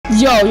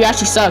Yo, you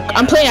actually suck.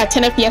 I'm playing at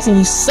 10 FPS and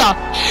you suck.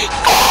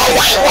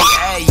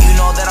 Hey, you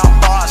know that I'm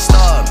bossed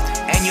up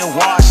and you're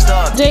washed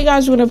up. Today,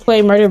 guys, we're gonna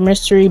play Murder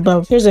Mystery,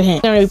 but here's a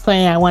hint. I'm gonna be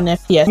playing at 1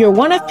 FPS. Your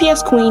 1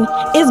 FPS queen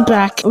is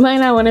back. I'm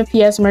playing at 1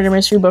 FPS Murder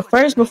Mystery, but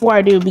first, before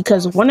I do,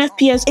 because 1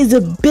 FPS is a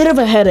bit of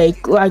a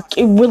headache, like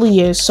it really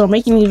is. So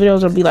making these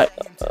videos will be like,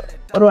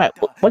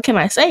 what can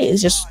I say?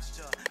 It's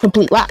just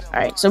complete lie.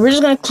 All right, so we're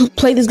just gonna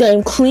play this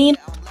game clean,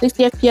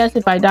 60 FPS.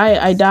 If I die,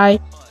 I die.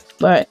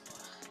 But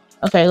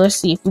okay, let's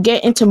see if we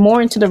get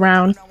more into the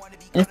round,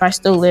 and if I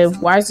still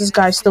live. Why is this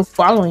guy still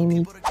following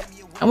me?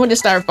 I'm gonna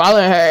just start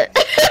following her.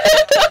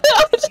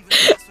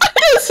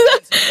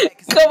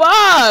 Come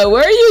on,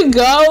 where are you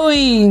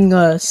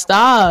going?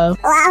 Stop.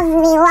 Love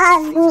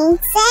me,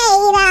 say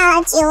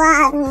that you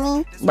love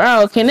me.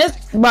 Bro,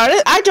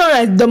 I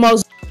joined the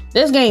most.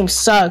 This game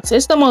sucks.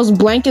 It's the most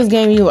blankest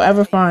game you'll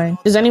ever find.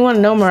 Does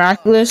anyone know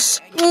Miraculous?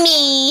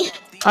 Me.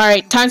 All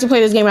right, time to play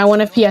this game at 1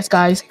 FPS,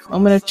 guys.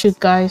 I'm gonna shoot,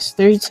 guys.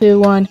 3, 2,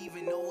 1.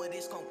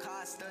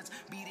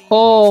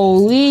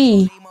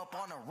 Holy.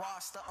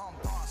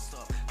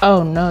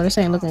 Oh no, this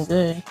ain't looking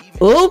good.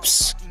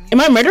 Oops. Am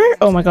I a murderer?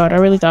 Oh my god, I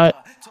really thought.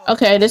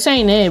 Okay, this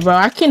ain't it, bro.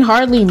 I can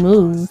hardly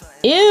move.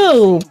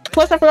 Ew.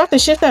 Plus, I forgot to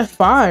shift at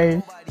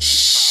 5.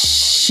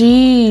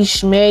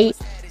 Sheesh, mate.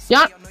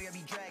 Y'all.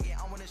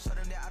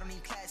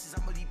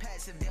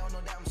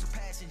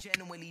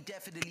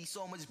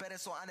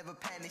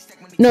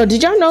 No,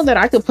 did y'all know that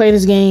I could play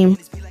this game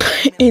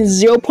in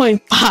 0.5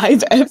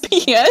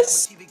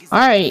 FPS?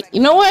 Alright, you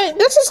know what?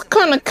 This is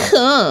kind of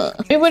cool.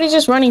 Everybody's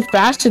just running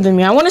faster than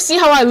me. I want to see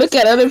how I look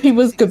at other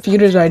people's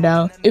computers right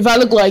now. If I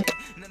look like...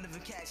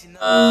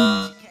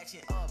 Oh,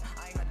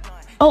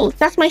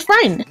 that's my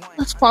friend.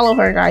 Let's follow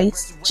her,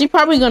 guys. She's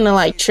probably gonna,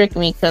 like, trick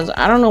me because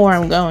I don't know where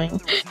I'm going.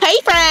 Hey,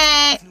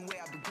 friend!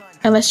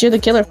 Unless you're the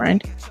killer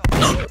friend.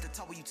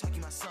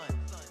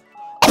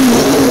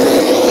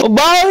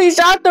 Bro, he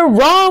shot the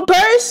wrong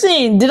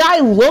person. Did I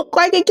look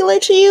like a killer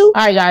to you?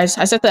 All right, guys,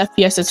 I set the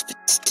FPS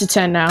to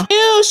 10 now.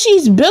 Ew,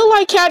 she's built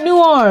like Cat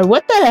Noir.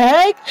 What the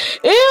heck?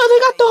 Ew, they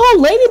got the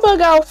whole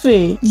ladybug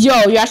outfit. Yo,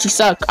 you actually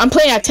suck. I'm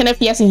playing at 10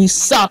 FPS and you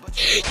suck.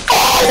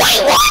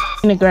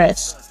 In the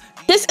grass.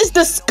 This is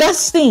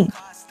disgusting.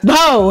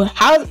 Bro,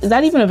 how is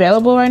that even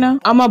available right now?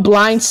 I'm a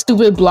blind,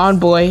 stupid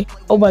blonde boy.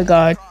 Oh my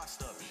god.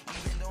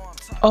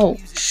 Oh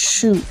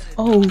shoot.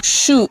 Oh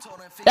shoot.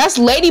 That's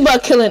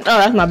Ladybug killing. Oh,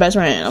 that's my best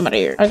friend. I'm out of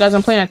here. Alright, guys,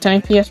 I'm playing at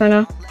 10 FPS right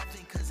now.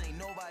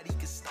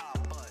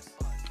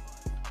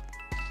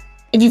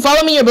 If you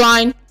follow me, you're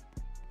blind.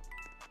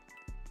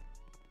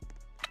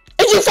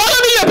 If you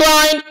follow me, you're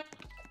blind.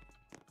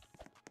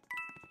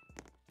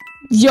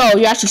 Yo,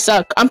 you actually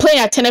suck. I'm playing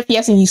at 10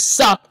 FPS and you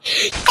suck.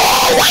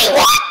 Oh, wait,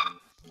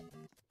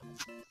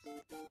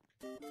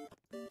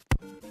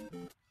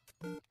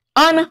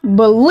 what?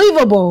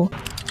 Unbelievable.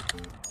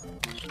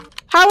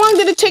 How long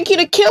did it take you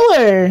to kill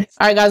her?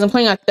 All right, guys, I'm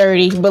playing at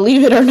 30.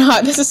 Believe it or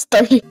not, this is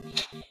 30.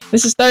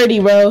 This is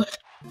 30, bro.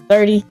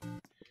 30.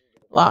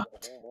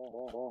 Locked.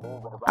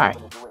 All right.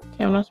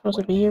 Okay, I'm not supposed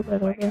to be here,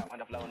 but okay.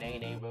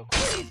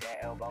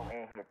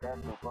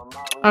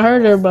 I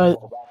heard her, but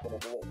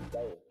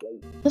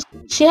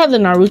she had the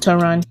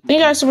Naruto run. Thank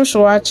you guys so much for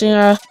watching.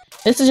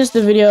 This is just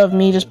a video of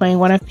me just playing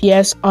 1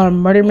 FPS on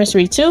Murder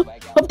Mystery 2.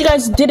 Hope you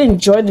guys did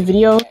enjoy the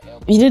video.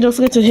 If you did, don't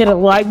forget to hit a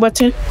like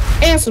button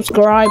and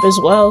subscribe as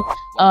well.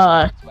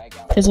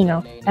 Because, you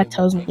know, that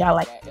tells me y'all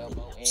like the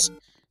videos.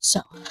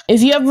 So,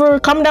 if you ever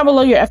comment down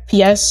below your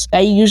FPS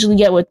that you usually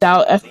get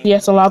without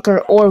FPS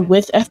Unlocker or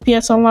with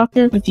FPS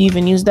Unlocker, if you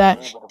even use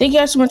that. Thank you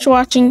guys so much for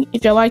watching.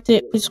 If y'all liked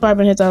it, please subscribe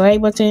and hit that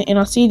like button. And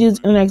I'll see you dudes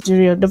in the next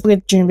video. Don't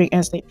forget to dream big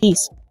and stay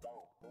peace.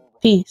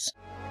 Peace.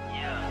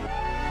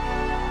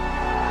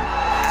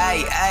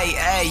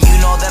 Hey, you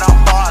know that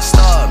I'm bossed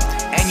up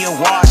and you're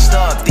washed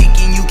up,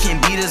 thinking you can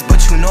beat us,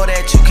 but you know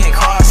that you can't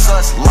cross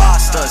us,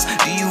 lost us.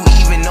 Do you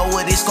even know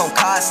what it's gonna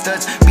cost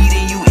us?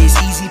 Beating you is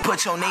easy,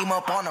 put your name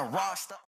up on a roster.